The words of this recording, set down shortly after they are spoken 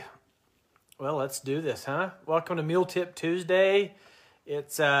Well, let's do this, huh? Welcome to Mule Tip Tuesday.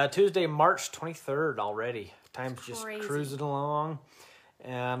 It's Tuesday, March 23rd already. Time's just cruising along,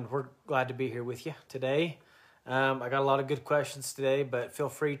 and we're glad to be here with you today. I got a lot of good questions today, but feel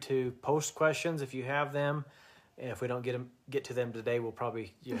free to post questions if you have them. If we don't get to them today, we'll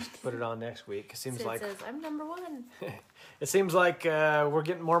probably just put it on next week. It seems like says, I'm number one. It seems like we're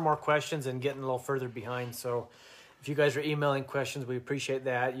getting more and more questions and getting a little further behind. So if you guys are emailing questions, we appreciate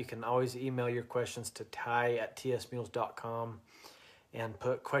that. You can always email your questions to ty@tsmules.com and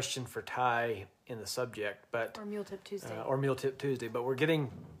put question for Ty in the subject. Or Mule Tip Tuesday. Or Mule Tip Tuesday. But we're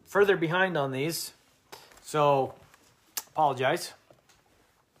getting further behind on these. So apologize.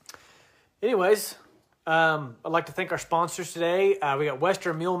 Anyways, I'd like to thank our sponsors today. We got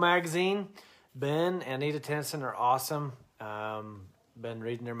Western Mule Magazine. Ben and Anita Tennyson are awesome. Been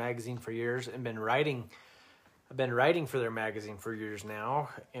reading their magazine for years and I've been writing for their magazine for years now,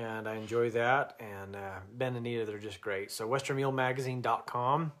 and I enjoy that. And Ben and Anita, they're just great. So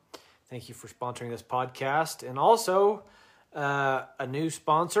westernmulemagazine.com. Thank you for sponsoring this podcast. And also a new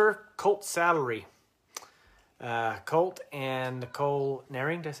sponsor, Colt Saddlery. Colt and Nicole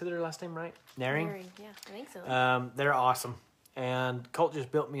Naring. Did I say their last name right? Naring? Yeah, I think so. They're awesome. And Colt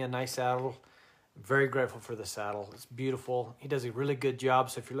just built me a nice saddle. I'm very grateful for the saddle. It's beautiful. He does a really good job.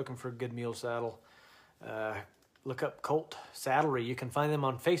 So if you're looking for a good mule saddle, look up Colt Saddlery. You can find them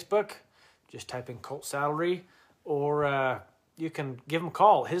on Facebook. Just type in Colt Saddlery. Or you can give him a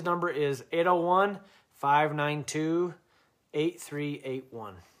call. His number is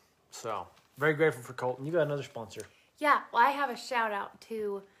 801-592-8381. So very grateful for Colt. And you got another sponsor. Yeah, well, I have a shout out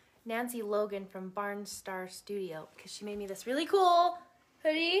to Nancy Logan from Barnstar Studio because she made me this really cool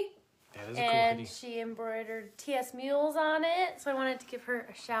hoodie. That is a cool hoodie. And she embroidered TS Mules on it. So I wanted to give her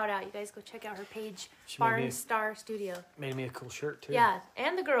a shout out. You guys go check out her page, Barnstar Studio. Made me a cool shirt too. Yeah,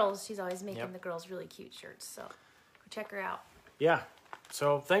 and the girls. She's always making the girls really cute shirts. So go check her out. Yeah.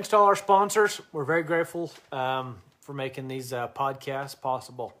 So thanks to all our sponsors. We're very grateful for making these podcasts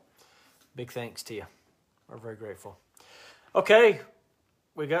possible. Big thanks to you. We're very grateful. Okay.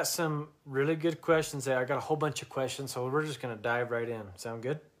 We got some really good questions there. I got a whole bunch of questions, so we're just going to dive right in. Sound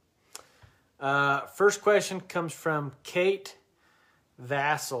good? First question comes from Kate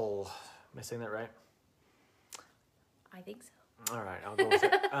Vassell. Am I saying that right? I think so. All right, I'll go with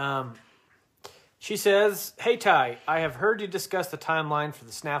it. She says, "Hey Ty, I have heard you discuss the timeline for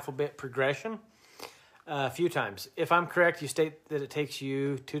the snaffle bit progression a few times. If I'm correct, you state that it takes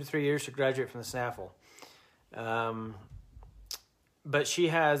you 2 to 3 years to graduate from the snaffle. But she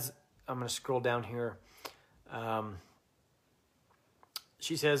has, I'm going to scroll down here.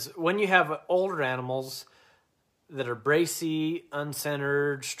 She says, when you have older animals that are bracy,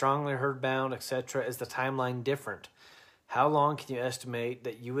 uncentered, strongly herd-bound, etc., is the timeline different? How long can you estimate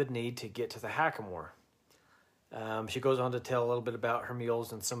that you would need to get to the hackamore?" She goes on to tell a little bit about her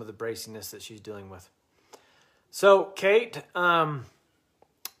mules and some of the braciness that she's dealing with. So, Kate,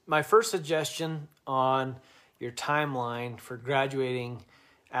 my first suggestion on your timeline for graduating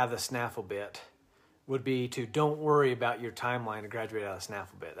out of the snaffle bit would be to don't worry about your timeline to graduate out of the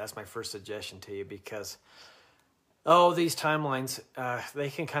snaffle bit. That's my first suggestion to you because, these timelines, they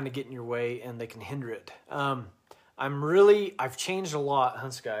can kind of get in your way and they can hinder it. I've changed a lot,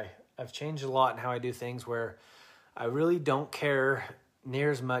 Hunts Guy. I've changed a lot in how I do things where I really don't care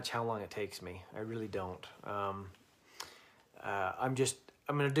near as much how long it takes me. I really don't. I'm going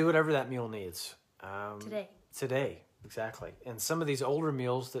to do whatever that mule needs. Today, exactly. And some of these older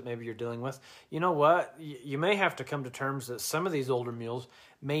mules that maybe you're dealing with, you know what? You may have to come to terms that some of these older mules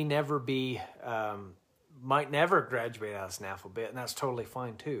may never be, might never graduate out of snaffle bit, and that's totally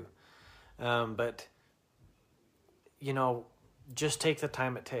fine too. But, just take the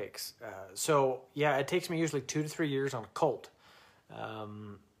time it takes. It takes me usually 2 to 3 years on a colt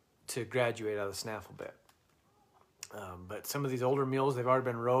to graduate out of the snaffle bit. But some of these older mules, they've already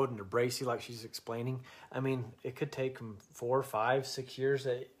been rode and they're bracy, like she's explaining. I mean, it could take them 4, 5, 6 years.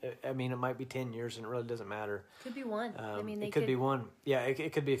 It might be 10 years, and it really doesn't matter. Could be one. It could be one. Yeah,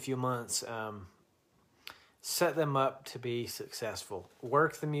 it could be a few months. Set them up to be successful.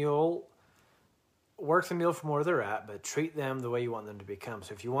 Work the mule from where they're at, but treat them the way you want them to become.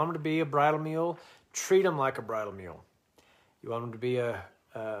 So if you want them to be a bridle mule, treat them like a bridle mule. You want them to be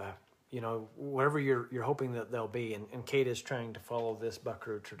whatever you're hoping that they'll be. And Kate is trying to follow this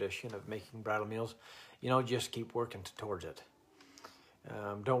buckaroo tradition of making bridle mules. Just keep working towards it.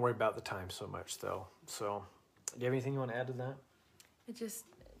 Don't worry about the time so much, though. So, do you have anything you want to add to that? It just,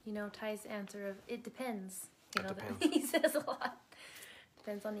 Ty's answer of, it depends. It depends. That he says a lot.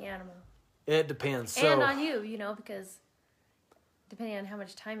 Depends on the animal. It depends. And on you, because depending on how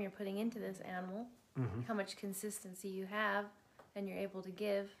much time you're putting into this animal, how much consistency you have, and you're able to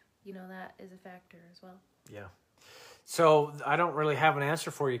give, that is a factor as well. Yeah. So I don't really have an answer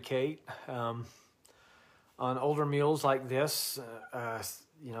for you, Kate. On older mules like this,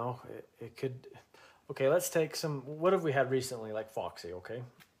 it could... Okay, let's take some... What have we had recently, like Foxy, okay?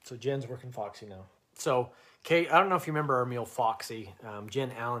 So Jen's working Foxy now. So, Kate, I don't know if you remember our mule Foxy.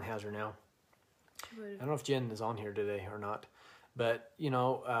 Jen Allen has her now. I don't know if Jen is on here today or not. But,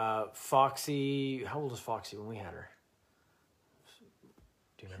 Foxy... How old was Foxy when we had her?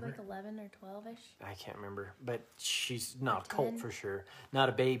 Do you remember? Like 11 or 12-ish? I can't remember. But she's not like a colt 10? For sure. Not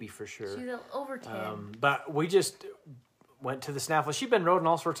a baby for sure. She's over 10. But we just went to the snaffle. She'd been rode in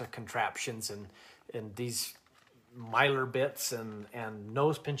all sorts of contraptions and these miler bits and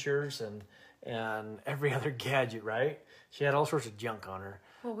nose pinchers and every other gadget, right? She had all sorts of junk on her.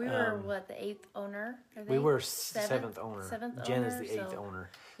 Well, we were, the 8th owner? We were 7th owner. Jen is the 8th owner.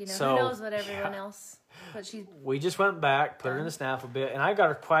 Who knows what everyone else... But we just went back, put her in the snaffle bit, and I got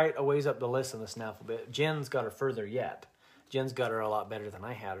her quite a ways up the list in the snaffle bit. Jen's got her further yet. Jen's got her a lot better than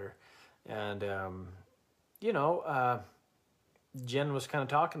I had her. And, Jen was kind of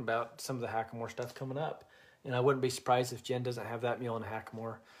talking about some of the Hackamore stuff coming up. And I wouldn't be surprised if Jen doesn't have that mule in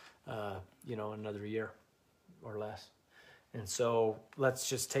Hackamore, another year or less. And so let's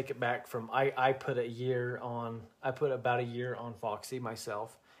just take it back from, I put about a year on Foxy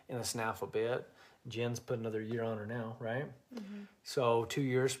myself in the snaffle bit. Jen's put another year on her now, right? Mm-hmm. So 2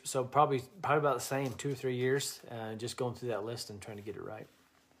 years, so probably about the same, 2 or 3 years, just going through that list and trying to get it right.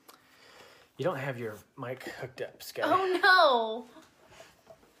 You don't have your mic hooked up, Sky. Oh,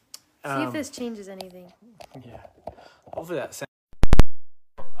 no. See if this changes anything. Yeah. Hopefully that sounds...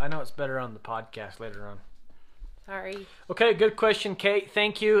 I know it's better on the podcast later on. Sorry. Okay, good question, Kate.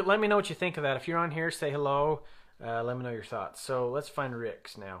 Thank you. Let me know what you think of that. If you're on here, say hello. Let me know your thoughts. So let's find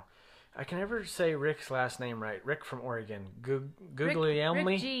Rick's now. I can never say Rick's last name right. Rick from Oregon. Guglielmi?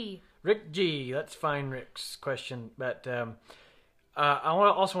 Rick G. Rick G. Let's find Rick's question. But I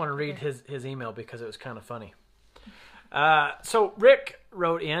also want to read his email because it was kind of funny. So Rick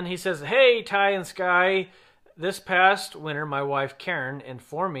wrote in. He says, "Hey, Ty and Sky. This past winter, my wife Karen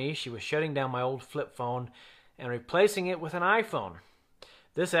informed me she was shutting down my old flip phone and replacing it with an iPhone.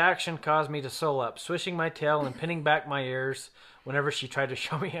 This action caused me to sew up, swishing my tail and pinning back my ears whenever she tried to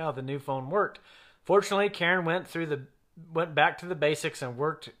show me how the new phone worked. Fortunately, Karen went back to the basics and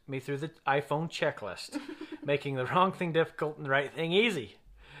worked me through the iPhone checklist, making the wrong thing difficult and the right thing easy.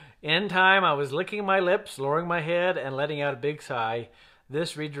 In time, I was licking my lips, lowering my head, and letting out a big sigh.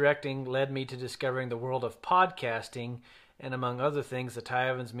 This redirecting led me to discovering the world of podcasting and, among other things, the Ty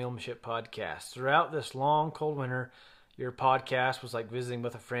Evans Mulemanship Podcast. Throughout this long, cold winter, your podcast was like visiting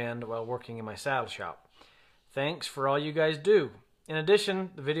with a friend while working in my saddle shop. Thanks for all you guys do. In addition,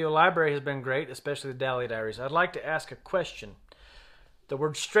 the video library has been great, especially the Dally Diaries. I'd like to ask a question. The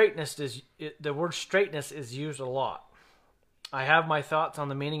word straightness is used a lot. I have my thoughts on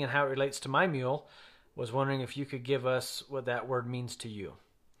the meaning and how it relates to my mule. Was wondering if you could give us what that word means to you.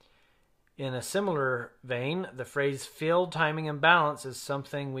 In a similar vein, the phrase field, timing, and balance is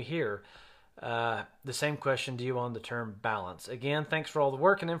something we hear. The same question to you on the term balance. Again, thanks for all the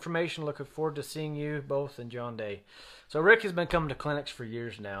work and information. Looking forward to seeing you both in John Day." So Rick has been coming to clinics for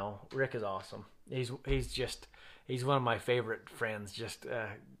years now. Rick is awesome. He's one of my favorite friends. Just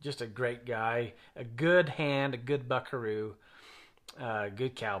a great guy, a good hand, a good buckaroo,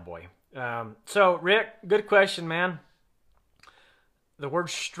 good cowboy. So Rick, good question, man. The word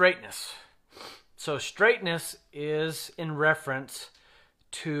straightness. So straightness is in reference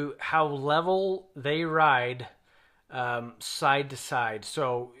to how level they ride side to side.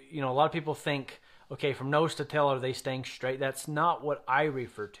 So, a lot of people think, okay, from nose to tail, are they staying straight? That's not what I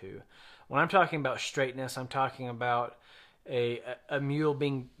refer to. When I'm talking about straightness, I'm talking about a mule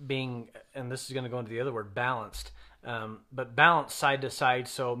being, and this is going to go into the other word, balanced. But balanced side to side,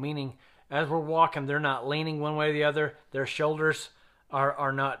 so meaning as we're walking, they're not leaning one way or the other. Their shoulders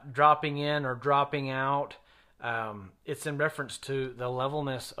are not dropping in or dropping out. It's in reference to the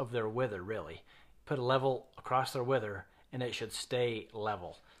levelness of their wither, really. Put a level across their wither, and it should stay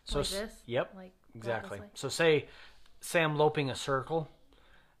level. So like this? Yep, like exactly. Like. So say I'm loping a circle.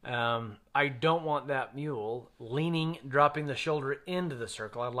 I don't want that mule leaning, dropping the shoulder into the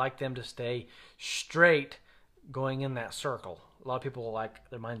circle. I'd like them to stay straight going in that circle. A lot of people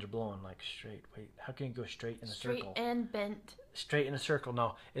their minds are blown, like straight. Wait, how can you go straight in a circle? Straight and bent. Straight in a circle.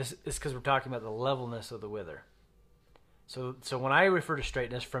 No, it's because we're talking about the levelness of the wither. So when I refer to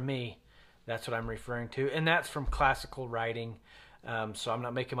straightness, for me, that's what I'm referring to. And that's from classical writing. So I'm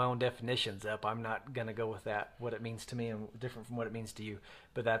not making my own definitions up. I'm not going to go with that, what it means to me and different from what it means to you.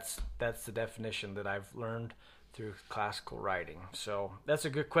 But that's the definition that I've learned through classical writing. So that's a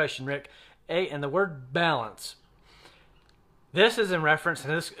good question, Rick. And the word balance. This is in reference,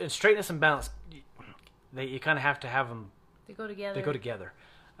 and straightness and balance, you kind of have to have them. They go together. They go together.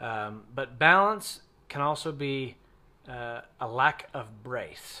 But balance can also be a lack of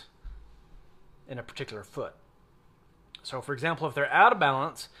brace in a particular foot. So, for example, if they're out of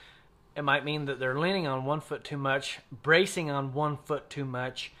balance, it might mean that they're leaning on one foot too much, bracing on one foot too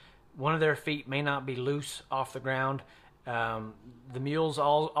much. One of their feet may not be loose off the ground. The mules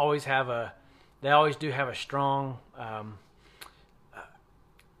always do have a strong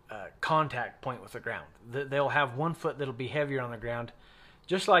contact point with the ground. They'll have one foot that'll be heavier on the ground.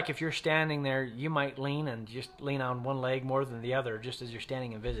 Just like if you're standing there, you might lean and just lean on one leg more than the other, just as you're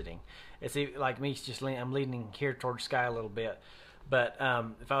standing and visiting. It's like me, it's just I'm leaning here towards sky a little bit. But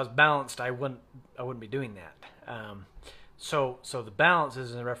if I was balanced, I wouldn't be doing that. So the balance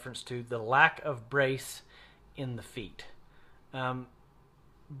is in reference to the lack of brace in the feet.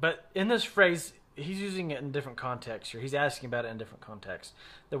 But in this phrase, he's using it in different contexts here. He's asking about it in different contexts.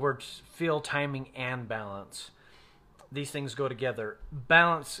 The words feel, timing, and balance. These things go together.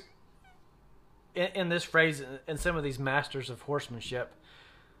 Balance, in this phrase, and some of these masters of horsemanship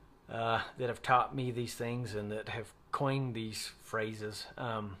that have taught me these things and that have coined these phrases,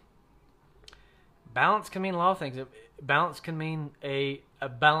 balance can mean a lot of things. Balance can mean a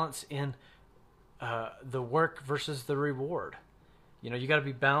balance in the work versus the reward. You know, you got to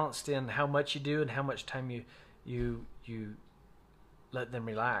be balanced in how much you do and how much time you let them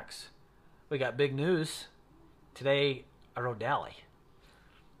relax. We got big news. Today, I rode Dally.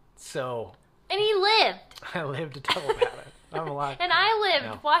 So. And he lived. I lived to tell about it. I'm alive. And I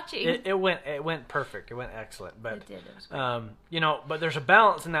lived watching. It went perfect. It went excellent. But it did. It was great. you know, but there's a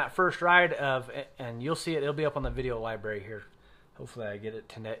balance in that first ride and you'll see it. It'll be up on the video library here. Hopefully, I get it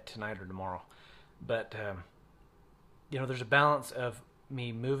tonight or tomorrow. But you know, there's a balance of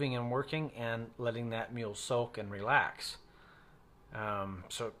me moving and working and letting that mule soak and relax.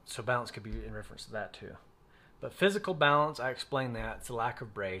 So balance could be in reference to that too. But physical balance, I explained that. It's a lack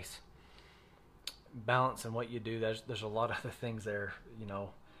of brace. Balance in what you do, there's a lot of other things there. You know,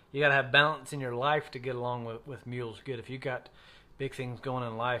 you got to have balance in your life to get along with mules good. If you got big things going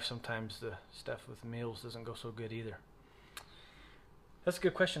in life, sometimes the stuff with mules doesn't go so good either. That's a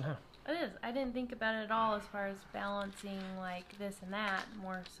good question, huh? It is. I didn't think about it at all as far as balancing like this and that.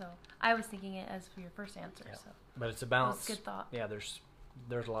 More so, I was thinking it as for your first answer. Yeah. So, but it's a balance. Good thought. Yeah, there's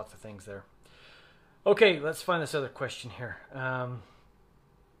lots of things there. Okay, let's find this other question here.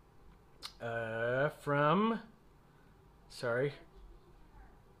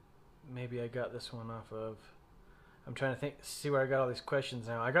 Maybe I got this one off of. I'm trying to see where I got all these questions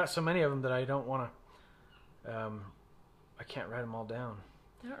now. I got so many of them that I don't want to. I can't write them all down.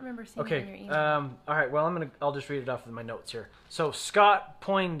 I don't remember seeing it in your email. All right. Well, I'll just read it off of my notes here. So Scott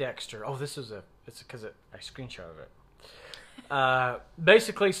Poindexter. Oh, it's because I screenshotted it.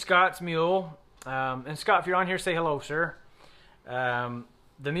 Basically, Scott's mule. And Scott, if you're on here, say hello, sir.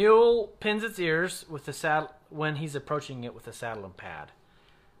 The mule pins its ears with the saddle when he's approaching it with the saddle and pad.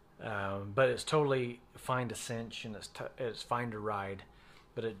 But it's totally fine to cinch and it's fine to ride.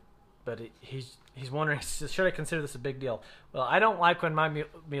 But he's wondering, should I consider this a big deal? Well, I don't like when my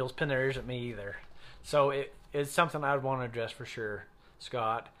mules pin their ears at me either. So it's something I'd want to address for sure,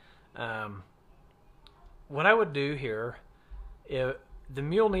 Scott. What I would do here, if the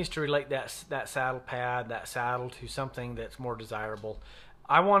mule needs to relate that saddle pad, that saddle to something that's more desirable.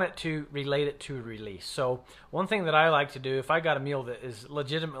 I want it to relate it to a release. So one thing that I like to do, if I got a mule that is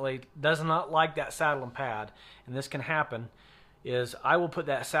legitimately does not like that saddle and pad, and this can happen, is I will put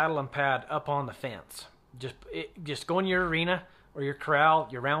that saddle and pad up on the fence. Just go in your arena or your corral,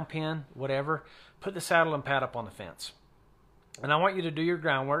 your round pen, whatever. Put the saddle and pad up on the fence. And I want you to do your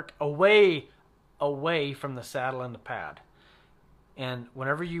groundwork away from the saddle and the pad. And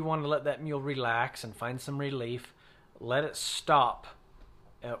whenever you want to let that mule relax and find some relief, let it stop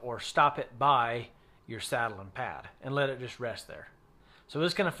or stop it by your saddle and pad and let it just rest there. So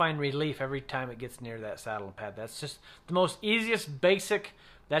it's going to find relief every time it gets near that saddle and pad. That's just the most easiest, basic,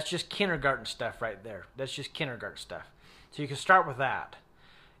 that's just kindergarten stuff right there. That's just kindergarten stuff. So you can start with that.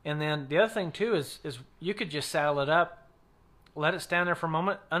 And then the other thing too is you could just saddle it up, let it stand there for a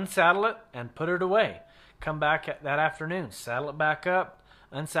moment, unsaddle it, and put it away. Come back that afternoon, saddle it back up,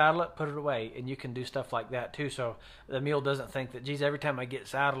 unsaddle it, put it away, and you can do stuff like that too. So the mule doesn't think that, geez, every time I get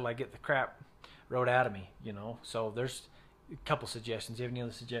saddled, I get the crap rode out of me, you know. So there's a couple suggestions. Do you have any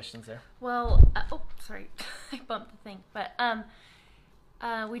other suggestions there? Well, sorry, I bumped the thing. But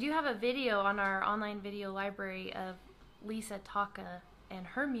We do have a video on our online video library of Lisa Taka and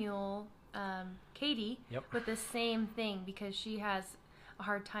her mule, Katie, with the same thing because she has a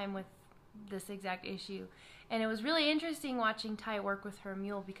hard time with this exact issue. And it was really interesting watching Ty work with her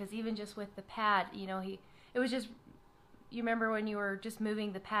mule because even just with the pad, you know, it was just, you remember when you were just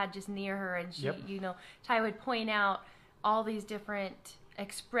moving the pad just near her and she, you know, Ty would point out all these different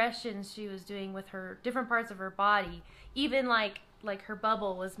expressions she was doing with her different parts of her body. Even like her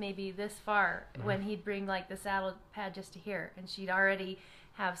bubble was maybe this far when he'd bring like the saddle pad just to here and she'd already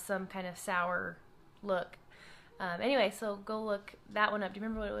have some kind of sour look. Anyway, so go look that one up. Do you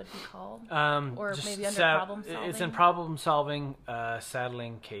remember what it would be called? Or maybe under problem solving? It's in problem solving,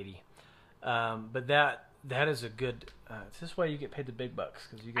 saddling Katie. But that is a good. Is this why you get paid the big bucks?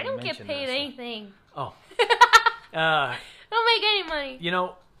 Because you. I don't get paid anything. Oh. Don't make any money. You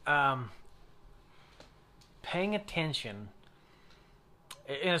know, paying attention.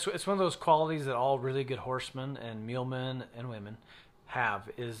 And it's one of those qualities that all really good horsemen and mulemen and women have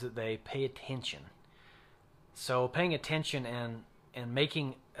is that they pay attention. So paying attention and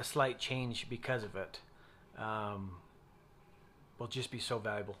making a slight change because of it will just be so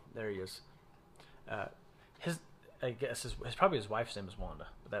valuable. There he is. I guess probably his wife's name is Wanda.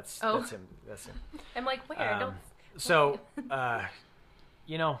 But that's him. That's him. I'm like, where? Don't. So,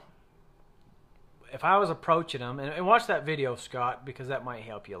 you know, if I was approaching him, and watch that video, Scott, because that might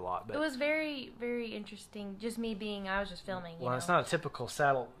help you a lot. But it was very, very interesting. Just me I was just filming. Well, it's not a typical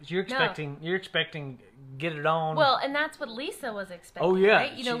saddle. You're expecting get it on. Well, and that's what Lisa was expecting. Oh yeah,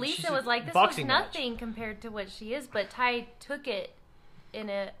 right? You know, Lisa was like, this was nothing compared to what she is, but Ty took it in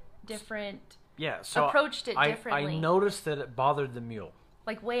a different. Yeah, so approached it differently. I noticed that it bothered the mule.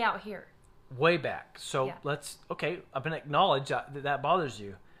 Like way out here. Way back. So I'm gonna acknowledge that bothers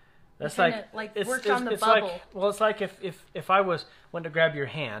you. That's like worked on the bubble. It's like if I went to grab your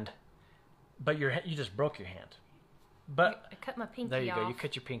hand, but you just broke your hand. But I cut my pinky off. There you go. You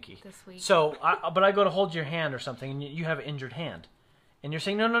cut your pinky this week. So, but I go to hold your hand or something, and you have an injured hand, and you're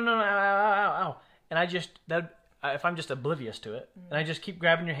saying no, ow, ow, ow, and if I'm just oblivious to it, and I just keep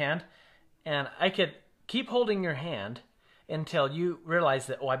grabbing your hand, and I could keep holding your hand until you realize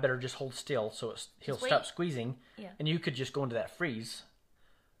that I better just hold still so he'll stop squeezing, and you could just go into that freeze.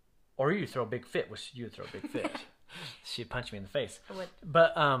 Or you throw a big fit, which you would throw a big fit. She'd punch me in the face. I would.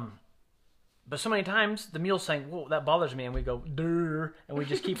 But so many times the mule's saying, "Whoa, that bothers me," and we go, "Durr," and we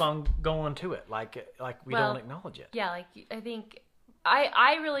just keep on going to it, like we don't acknowledge it. Yeah, like I think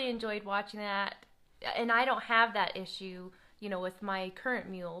I really enjoyed watching that, and I don't have that issue, you know, with my current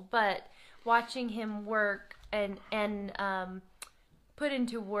mule, but watching him work and put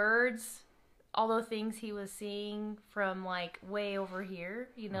into words all the things he was seeing from like way over here,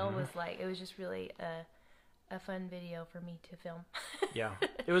 you know, was like, it was just really a fun video for me to film. Yeah,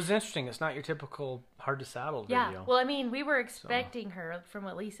 it was interesting. It's not your typical hard to saddle video. Yeah, well, I mean, we were expecting her, from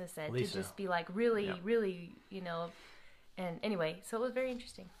what Lisa said, to just be like really, really, you know, and anyway, so it was very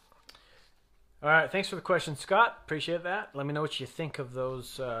interesting. All right, thanks for the question, Scott. Appreciate that. Let me know what you think of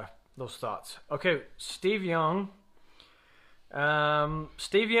those thoughts. Okay, Steve Young.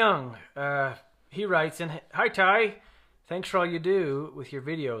 He writes in, "Hi Ty, thanks for all you do with your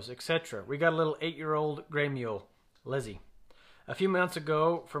videos, etc. We got a little 8-year-old gray mule, Lizzie, a few months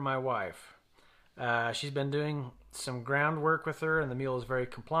ago for my wife. She's been doing some groundwork with her, and the mule is very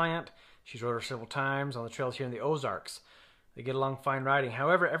compliant. She's rode her several times on the trails here in the Ozarks. They get along fine riding.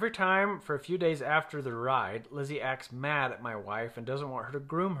 However, every time for a few days after the ride, Lizzie acts mad at my wife and doesn't want her to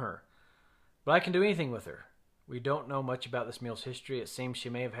groom her. But I can do anything with her. We don't know much about this mule's history. It seems she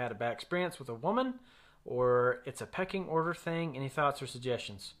may have had a bad experience with a woman, or it's a pecking order thing. Any thoughts or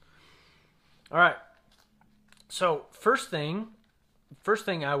suggestions?" All right. So first thing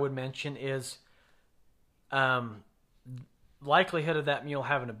I would mention is likelihood of that mule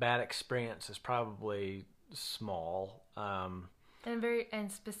having a bad experience is probably small.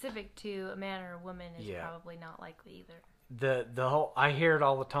 And specific to a man or a woman is probably not likely either. The whole, I hear it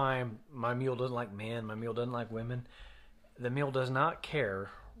all the time. My mule doesn't like men. My mule doesn't like women. The mule does not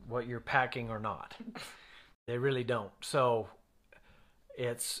care what you're packing or not. They really don't. So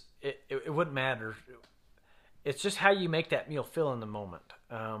it wouldn't matter. It's just how you make that mule feel in the moment.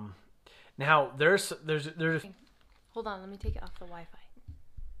 Now there's. Hold on, let me take it off the Wi-Fi.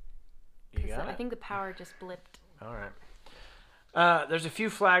 I think the power just blipped. All right. There's a few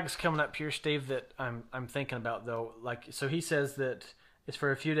flags coming up here, Steve, that I'm thinking about though. Like, so he says that it's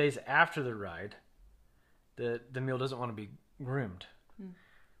for a few days after the ride that the mule doesn't want to be groomed.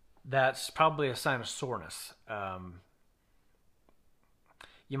 That's probably a sign of soreness.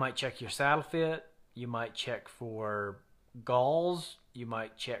 You might check your saddle fit. You might check for galls you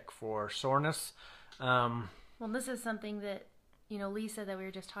might check for soreness. Well, this is something that, Lisa, that we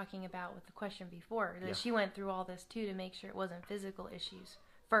were just talking about with the question before, that she went through all this too to make sure it wasn't physical issues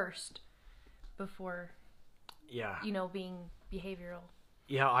first before, being behavioral.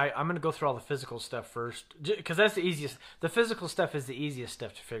 Yeah, I'm going to go through all the physical stuff first, because that's the easiest. The physical stuff is the easiest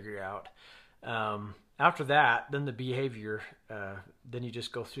stuff to figure out. After that, then the behavior, then you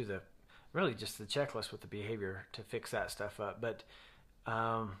just go through the checklist with the behavior to fix that stuff up. But,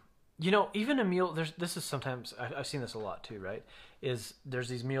 even a meal, this is sometimes, I've seen this a lot too, right? There's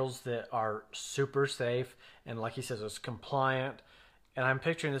these meals that are super safe, and like he says, it's compliant. And I'm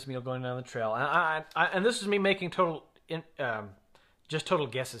picturing this meal going down the trail. And this is me making total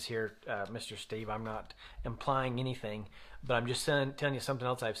guesses here, Mr. Steve. I'm not implying anything, but I'm just telling you something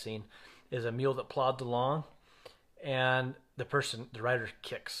else I've seen is a mule that plods along, and the rider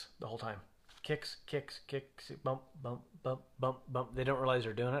kicks the whole time. Kicks, bump, bump, bump, bump, bump. They don't realize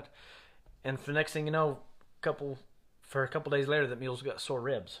they're doing it. And for the next thing you know, for a couple days later, that mule's got sore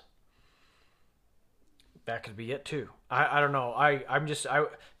ribs. That could be it too. I don't know.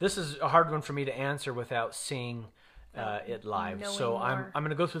 This is a hard one for me to answer without seeing it live. So I'm going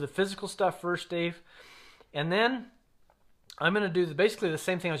to go through the physical stuff first, Dave, and then I'm going to do basically the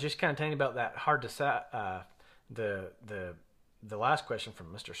same thing I was just kind of telling you about, that hard to the last question from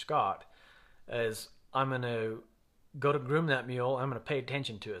Mr. Scott, is I'm going to go to groom that mule. I'm going to pay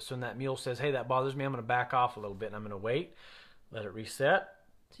attention to it. So when that mule says, hey, that bothers me, I'm going to back off a little bit, and I'm going to wait, let it reset.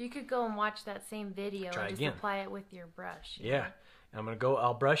 So you could go and watch that same video and just apply it with your brush. Yeah. And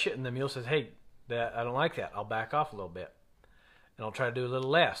I'll brush it, and the mule says, hey, I don't like that. I'll back off a little bit. And I'll try to do a little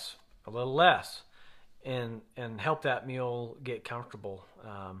less, and help that mule get comfortable.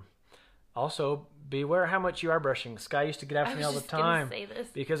 Also, beware how much you are brushing. Sky used to get after me all the time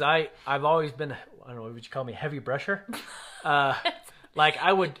because I've always been, I don't know, would you call me a heavy brusher? Like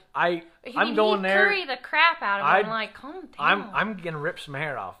I'm going there. Curry the crap out of him. I'm like, calm down. I'm gonna rip some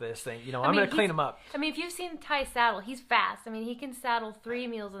hair off this thing. I'm gonna clean him up. I mean, if you've seen Ty saddle, he's fast. I mean, he can saddle 3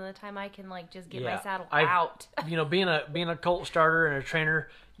 mules in the time I can just get my saddle out. Being a colt starter and a trainer,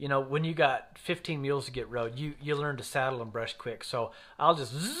 when you got 15 mules to get rode, you learn to saddle and brush quick. So I'll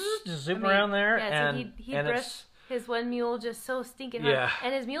just zoom around there, so he brushed his one mule just so stinking hard,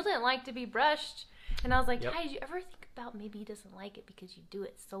 and his mule didn't like to be brushed. And I was like, Ty, did you ever think about maybe he doesn't like it because you do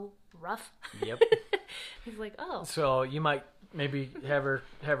it so rough? Yep. He's like, oh. So you might maybe have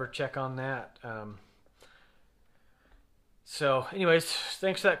her check on that. So, anyways,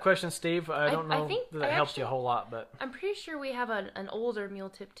 thanks for that question, Steve. I don't know that helps you a whole lot, but I'm pretty sure we have an older Mule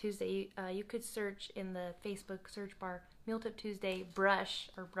Tip Tuesday. You could search in the Facebook search bar Mule Tip Tuesday brush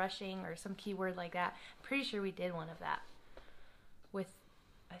or brushing or some keyword like that. I'm pretty sure we did one of that with,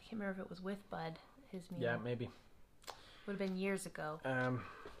 I can't remember if it was with Bud, his mule. Yeah, maybe. Would have been years ago.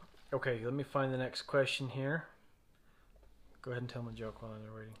 Okay, let me find the next question here. Go ahead and tell them a joke while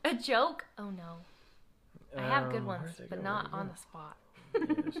they're waiting. A joke? Oh no. I have good ones, but not on the spot.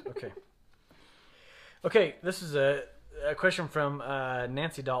 Yes. Okay. Okay, this is a question from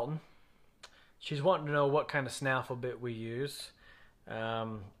Nancy Dalton. She's wanting to know what kind of snaffle bit we use,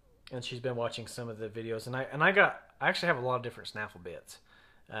 and she's been watching some of the videos. And I actually have a lot of different snaffle bits.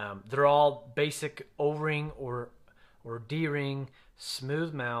 They're all basic O-ring or D-ring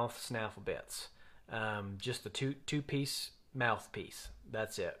smooth mouth snaffle bits. Just the two-piece mouthpiece.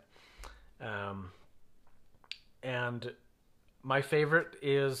 That's it. And my favorite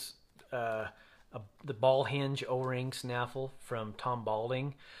is the ball hinge O-ring snaffle from Tom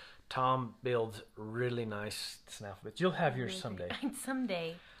Balding. Tom builds really nice snaffle bits. You'll have yours someday.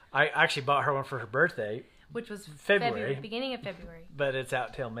 Someday. I actually bought her one for her birthday. Which was February. Beginning of February. But it's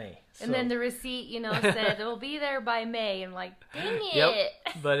out till May. So. And then the receipt, said it'll be there by May. I'm like, dang it. Yep.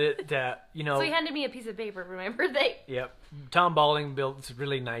 But it, So he handed me a piece of paper for my birthday. Yep. Tom Balding builds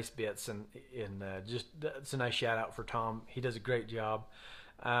really nice bits, and just it's a nice shout out for Tom. He does a great job.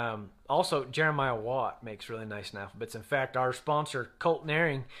 Also, Jeremiah Watt makes really nice snaffle bits. In fact, our sponsor, Colton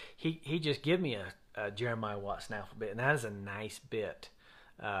Airing, he just gave me a Jeremiah Watt snaffle bit, and that is a nice bit.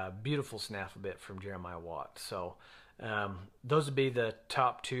 Beautiful snaffle bit from Jeremiah Watt. So those would be the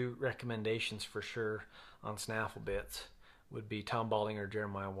top 2 recommendations for sure on snaffle bits, would be Tom Balding or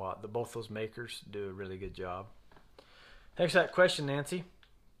Jeremiah Watt. Both those makers do a really good job. Thanks for that question, Nancy.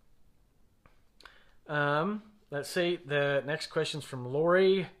 Let's see. The next question's from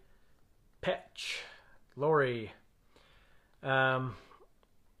Lori Petch. Lori.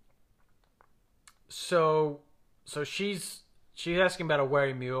 So she's asking about a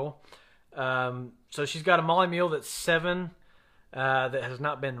wary mule. So she's got a Molly mule that's 7 that has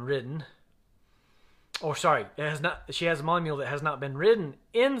not been ridden. Oh, sorry, it has not. She has a Molly mule that has not been ridden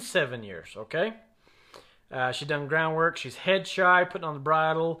in 7 years. Okay. She's done groundwork. She's head shy, putting on the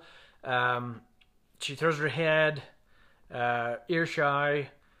bridle. She throws her head, ear shy.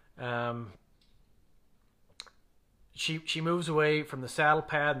 She moves away from the saddle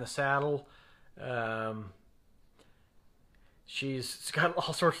pad and the saddle. She's got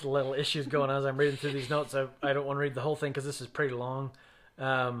all sorts of little issues going on as I'm reading through these notes. I don't want to read the whole thing because this is pretty long.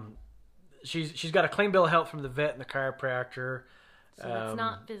 She's got a clean bill of health from the vet and the chiropractor. So it's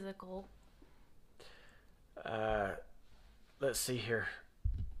not physical. Let's see here.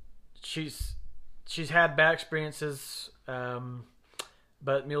 She's had bad experiences,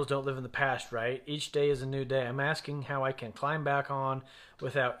 but mules don't live in the past, right? Each day is a new day. I'm asking how I can climb back on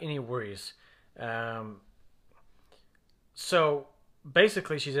without any worries. So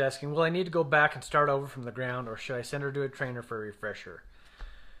basically she's asking, will I need to go back and start over from the ground, or should I send her to a trainer for a refresher?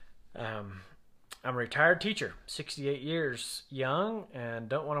 I'm a retired teacher, 68 years young, and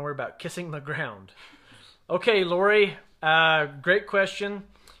don't want to worry about kissing the ground. Okay, Lori, great question.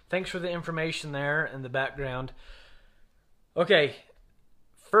 Thanks for the information there and the background. Okay,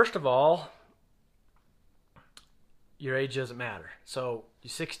 first of all, your age doesn't matter. So you're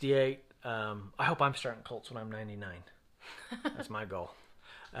 68. I hope I'm starting colts when I'm 99. That's my goal.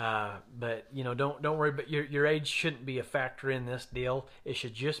 But don't worry. But your age shouldn't be a factor in this deal. It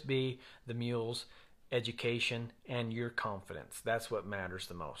should just be the mule's education and your confidence. That's what matters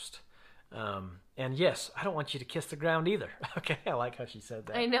the most. And yes, I don't want you to kiss the ground either. Okay, I like how she said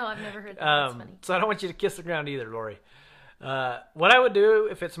that. I know, I've never heard that. That's funny. So I don't want you to kiss the ground either, Lori. What I would do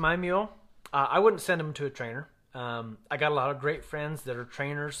if it's my mule, I wouldn't send him to a trainer. I got a lot of great friends that are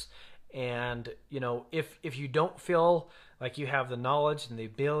trainers, and if you don't feel like you have the knowledge and the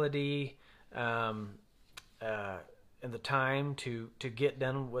ability and the time to get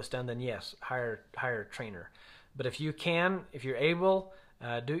done what's done, then yes, hire a trainer. But if you're able,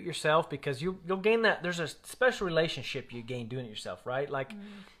 do it yourself, because you'll gain that. There's a special relationship you gain doing it yourself, right? Like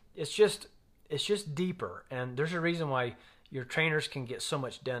it's just deeper, and there's a reason why your trainers can get so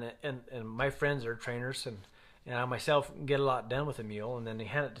much done. And my friends are trainers, and I myself get a lot done with a mule, and then they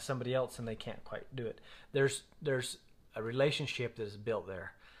hand it to somebody else and they can't quite do it. There's a relationship that is built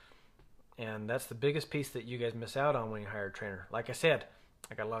there, and that's the biggest piece that you guys miss out on when you hire a trainer. Like I said,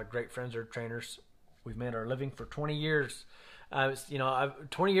 I got a lot of great friends that are trainers. We've made our living for 20 years.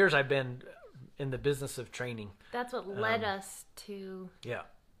 20 years I've been in the business of training. That's what led us to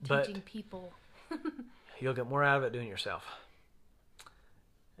teaching people. You'll get more out of it doing it yourself.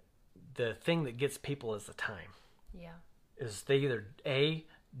 The thing that gets people is the time. Yeah. Is they either A,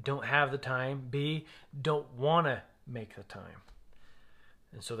 don't have the time, B, don't want to make the time.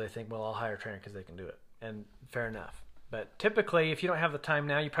 And so they think, well, I'll hire a trainer because they can do it. And fair enough. But typically, if you don't have the time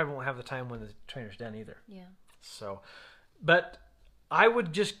now, you probably won't have the time when the trainer's done either. Yeah. So, but I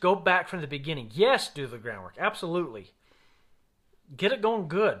would just go back from the beginning. Yes, do the groundwork. Absolutely. Get it going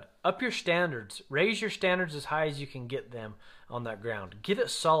good. Up your standards. Raise your standards as high as you can get them on that ground. Get it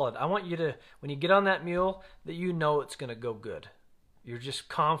solid. I want you to, when you get on that mule, that you know it's going to go good. You're just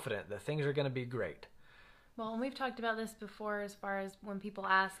confident that things are going to be great. Well, and we've talked about this before as far as when people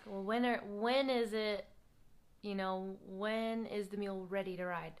ask, well, when is it, when is the mule ready to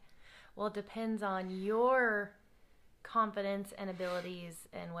ride? Well, it depends on your confidence and abilities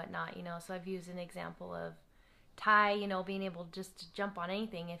and whatnot, So I've used an example of Ty, being able just to jump on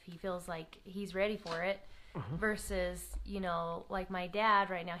anything if he feels like he's ready for it, versus, like my dad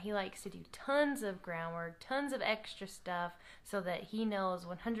right now, he likes to do tons of groundwork, tons of extra stuff so that he knows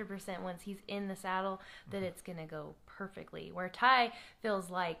 100% once he's in the saddle that it's going to go perfectly. Where Ty feels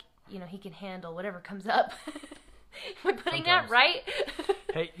like, he can handle whatever comes up. Am I putting that right?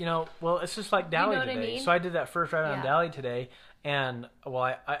 Hey, well, it's just like Dally today. I mean? So I did that first ride on Dally today, and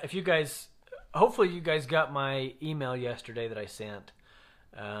if you guys, hopefully you guys got my email yesterday that I sent,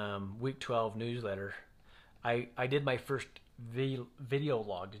 week 12 newsletter. I did my first video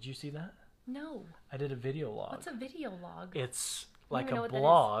log. Did you see that? No. I did a video log. What's a video log? It's like a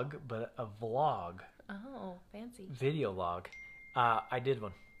blog, but a vlog. Oh, fancy. Video log. I did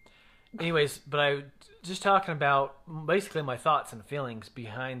one. Anyways, but I just talking about basically my thoughts and feelings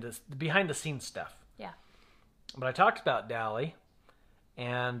behind the scenes stuff. Yeah. But I talked about Dally,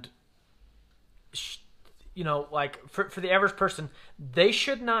 and like for the average person, they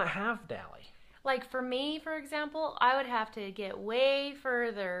should not have Dally. Like for me, for example, I would have to get way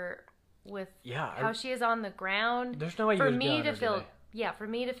further with how she is on the ground. There's no way for me to feel for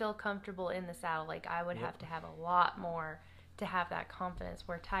me to feel comfortable in the saddle. Like I would have to have a lot more to have that confidence,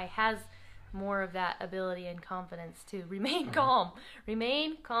 where Ty has more of that ability and confidence to remain calm.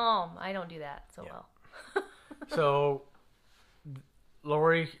 Remain calm. I don't do that so well. So,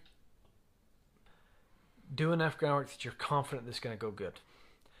 Lori, do enough groundwork that you're confident this is going to go good.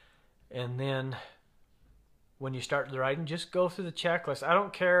 And then when you start the riding, just go through the checklist. I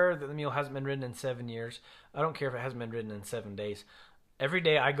don't care that the mule hasn't been ridden in 7 years. I don't care if it hasn't been ridden in 7 days. Every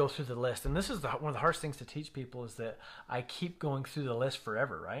day I go through the list. And this is one of the hardest things to teach people is that I keep going through the list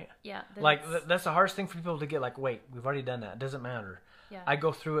forever, right? Yeah. Like, that's the hardest thing for people to get, like, wait, we've already done that. It doesn't matter. Yeah. I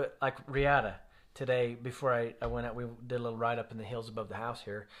go through it like Riata. Today, before I went out, we did a little ride up in the hills above the house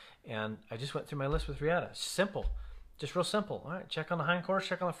here, and I just went through my list with Riata. Simple, just real simple. All right, check on the hind quarters,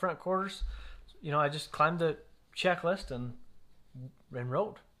 check on the front quarters. You know, I just climbed the checklist and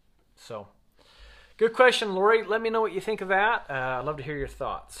rode. So, good question, Lori. Let me know what you think of that. I'd love to hear your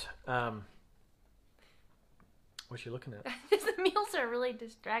thoughts. What you looking at? The mules are really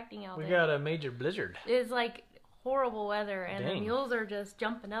distracting out there. We got a major blizzard. It's like horrible weather, and Dang. the mules are just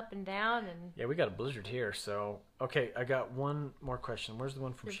jumping up and down, and yeah, we got a blizzard here. So okay, I got one more question. Where's the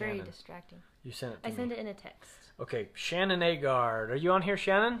one from Shannon? Very distracting. You sent it to me. I sent it in a text. Okay, Shannon Agard, are you on here,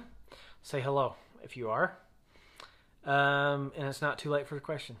 Shannon? Say hello if you are. And it's not too late for the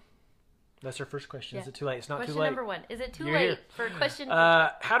question. That's our first question. Yeah. Is it too late? It's not Question too late. number 1: Is it too You're late here. for question?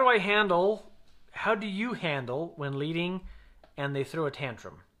 How do you handle when leading and they throw a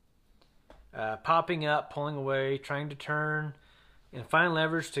tantrum? Popping up, pulling away, trying to turn, and find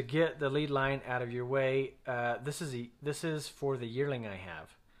levers to get the lead line out of your way. This is for the yearling I have.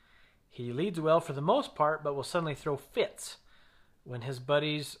 He leads well for the most part, but will suddenly throw fits when his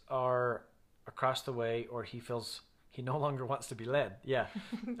buddies are across the way or he feels he no longer wants to be led. Yeah,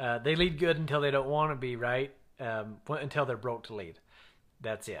 they lead good until they don't want to be, right? Until they're broke to lead.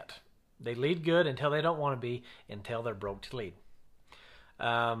 That's it. They lead good until they don't want to be, until they're broke to lead.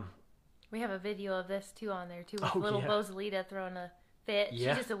 We have a video of this too on there too, with little Bosalita throwing a fit. Yeah.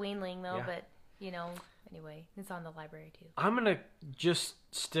 She's just a weanling though, Yeah. but anyway, it's on the library too. I'm gonna just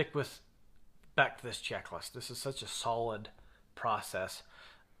stick with back to this checklist. This is such a solid process.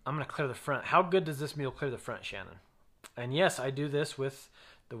 I'm gonna clear the front. How good does this mule clear the front, Shannon? And yes, I do this with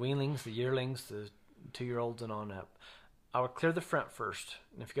the weanlings, the yearlings, the 2-year-olds, and on up. I would clear the front first.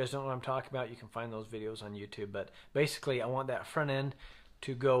 And if you guys don't know what I'm talking about, you can find those videos on YouTube. But basically, I want that front end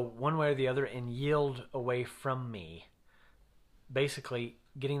to go one way or the other and yield away from me. Basically,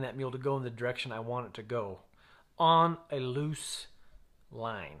 getting that mule to go in the direction I want it to go on a loose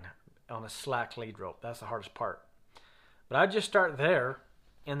line, on a slack lead rope. That's the hardest part. But I just start there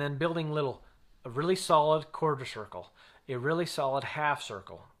and then building a really solid quarter circle, a really solid half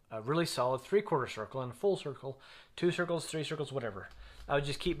circle, a really solid 3/4 circle, and a full circle, 2 circles, 3 circles, whatever. I would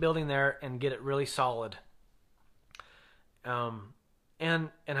just keep building there and get it really solid. And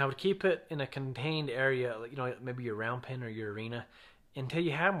I would keep it in a contained area, maybe your round pen or your arena, until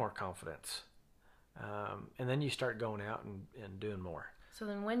you have more confidence. And then you start going out and doing more. So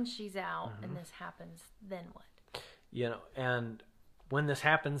then when she's out and this happens, then what? And when this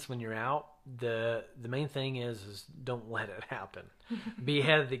happens, when you're out, the main thing is don't let it happen. Be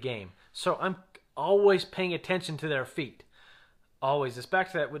ahead of the game. So I'm always paying attention to their feet. Always. It's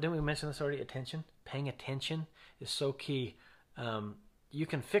back to that. Didn't we mention this already? Attention. Paying attention is so key. You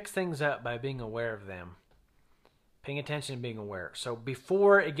can fix things up by being aware of them. Paying attention and being aware. So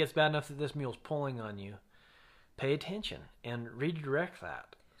before it gets bad enough that this mule's pulling on you, pay attention and redirect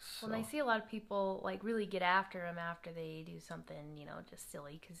that. So. Well, I see a lot of people really get after them after they do something, just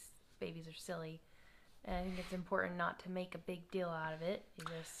silly, because babies are silly. And I think it's important not to make a big deal out of it.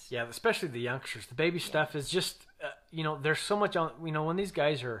 Yeah, especially the youngsters. The baby stuff is just, there's so much on, when these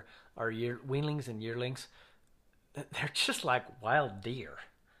guys are weanlings and yearlings, they're just like wild deer.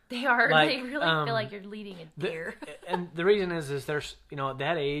 They are. They really feel like you're leading a deer. And the reason is there's, at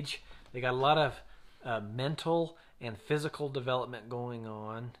that age, they got a lot of mental and physical development going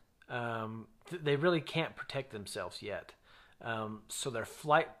on. They really can't protect themselves yet. So their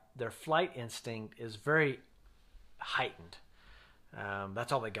flight instinct is very heightened.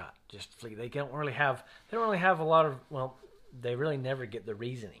 That's all they got. Just flee. They don't really have a lot of, they really never get the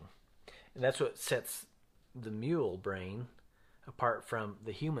reasoning. And that's what sets the mule brain apart from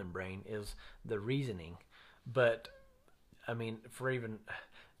the human brain, is the reasoning. But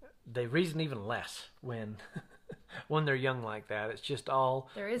they reason even less when they're young like that. It's just all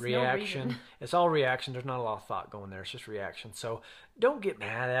reaction. No it's all reaction. There's not a lot of thought going there. It's just reaction. So don't get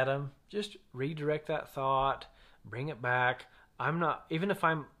mad at them. Just redirect that thought. Bring it back. Even if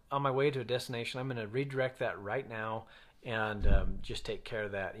I'm on my way to a destination, I'm going to redirect that right now and just take care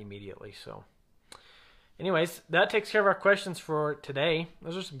of that immediately. So anyways, that takes care of our questions for today.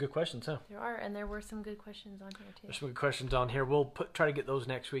 Those are some good questions, huh? There are, and there were some good questions on here too. There's some good questions on here. We'll try to get those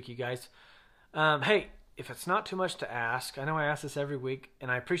next week, you guys. Hey, if it's not too much to ask, I know I ask this every week,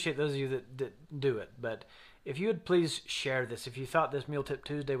 and I appreciate those of you that do it, but if you would please share this. If you thought this Meal Tip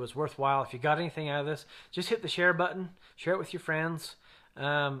Tuesday was worthwhile, if you got anything out of this, just hit the share button, share it with your friends.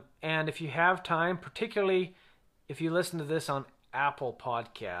 And if you have time, particularly if you listen to this on Apple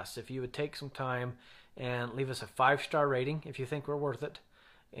Podcasts, if you would take some time and leave us a 5-star rating if you think we're worth it,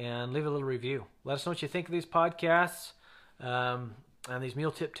 and leave a little review. Let us know what you think of these podcasts and these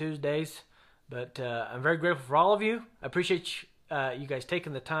Meal Tip Tuesdays. But I'm very grateful for all of you. I appreciate you guys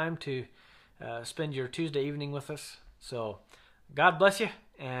taking the time to spend your Tuesday evening with us. So God bless you,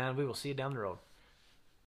 and we will see you down the road.